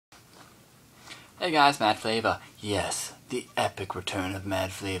Hey guys, Mad Flavor. Yes, the epic return of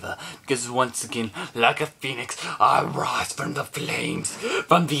Mad Flavor. Because once again, like a phoenix, I rise from the flames,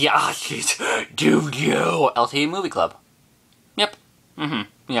 from the ashes. Do you? LTA Movie Club. Yep.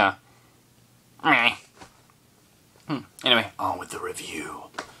 Yeah. Anyway, on with the review.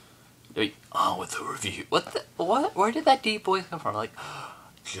 On with the review. What? Where did that deep voice come from? Like,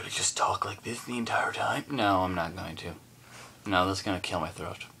 should I just talk like this the entire time? No, I'm not going to. No, that's gonna kill my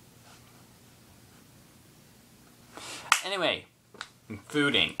throat. Anyway,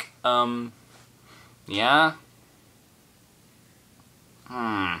 Food Inc. Yeah?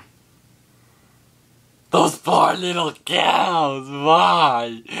 Those poor little cows,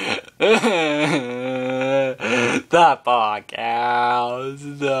 why? The poor cows,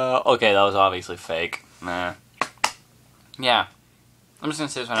 no. Okay, that was obviously fake. Nah. Yeah. I'm just gonna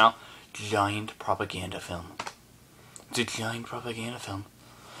say this right now. Giant propaganda film. It's a giant propaganda film.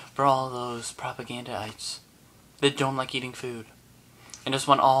 For all those propagandaites that don't like eating food. And just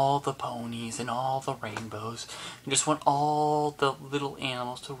want all the ponies and all the rainbows. And just want all the little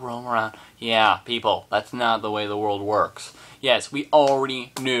animals to roam around. Yeah, people, that's not the way the world works. Yes, we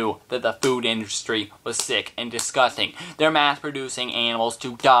already knew that the food industry was sick and disgusting. They're mass-producing animals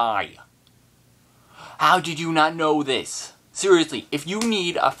to die. How did you not know this? Seriously, if you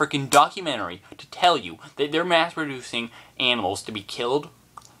need a freaking documentary to tell you that they're mass-producing animals to be killed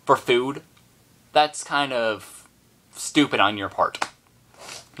for food, that's kind of stupid on your part.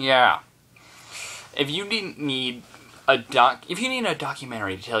 Yeah. If you need a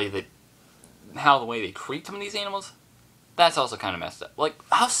documentary to tell you that how the way they treat some of these animals, that's also kind of messed up. Like,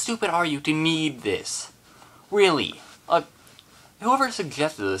 how stupid are you to need this? Really? Whoever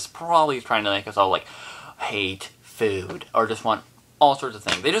suggested this probably is trying to make us all like hate food or just want all sorts of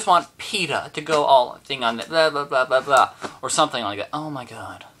things. They just want PETA to go all thing on that blah blah blah blah blah or something like that. Oh my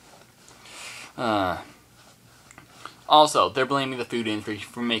god. Also, they're blaming the food industry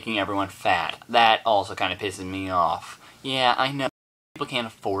for making everyone fat. That also kind of pisses me off. Yeah, I know people can't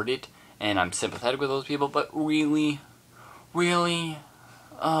afford it, and I'm sympathetic with those people, but really?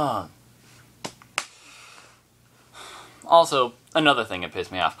 Also, another thing that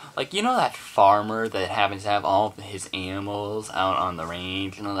pissed me off. Like, you know that farmer that happens to have all of his animals out on the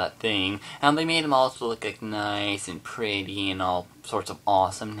range and all that thing? And they made them all to look like nice and pretty and all sorts of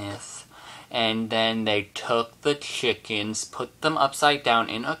awesomeness. And then they took the chickens, put them upside down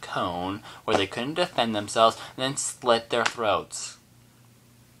in a cone where they couldn't defend themselves, and then slit their throats.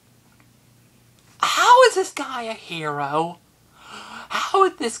 How is this guy a hero? How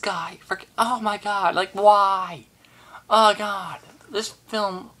is this guy oh my god, like why? Oh god, this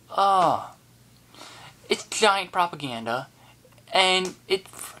film, it's giant propaganda, and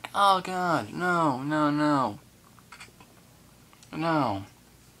oh god, no.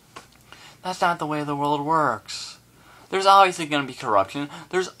 That's not the way the world works. There's obviously going to be corruption.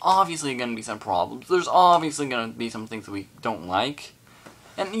 There's obviously going to be some problems. There's obviously going to be some things that we don't like.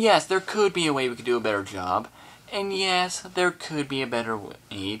 And yes, there could be a way we could do a better job. And yes, there could be a better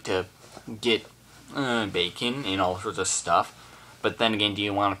way to get bacon and all sorts of stuff. But then again, do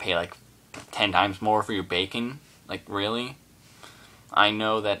you want to pay like 10 times more for your bacon? Like, really? I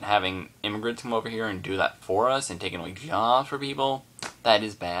know that having immigrants come over here and do that for us and taking away jobs for people, that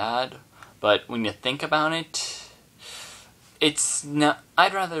is bad. But when you think about it, it's not.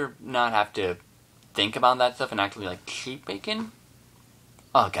 I'd rather not have to think about that stuff and actually like cheap bacon.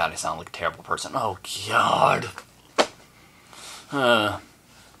 Oh god, I sound like a terrible person. Oh god.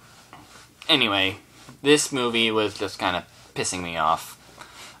 Anyway, this movie was just kind of pissing me off.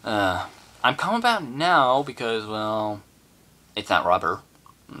 I'm calm about it now because, well, it's not rubber.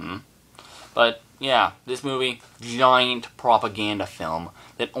 But yeah, this movie, giant propaganda film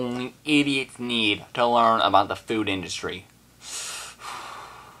that only idiots need to learn about the food industry.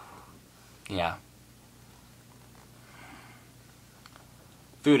 Yeah.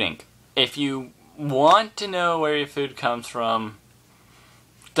 Food Inc. If you want to know where your food comes from,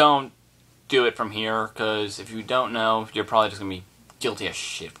 don't do it from here, because if you don't know, you're probably just going to be guilty as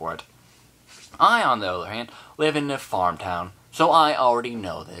shit for it. I, on the other hand, live in a farm town, so I already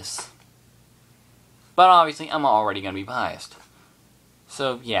know this. But obviously, I'm already going to be biased.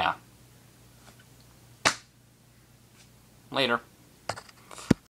 So, yeah. Later.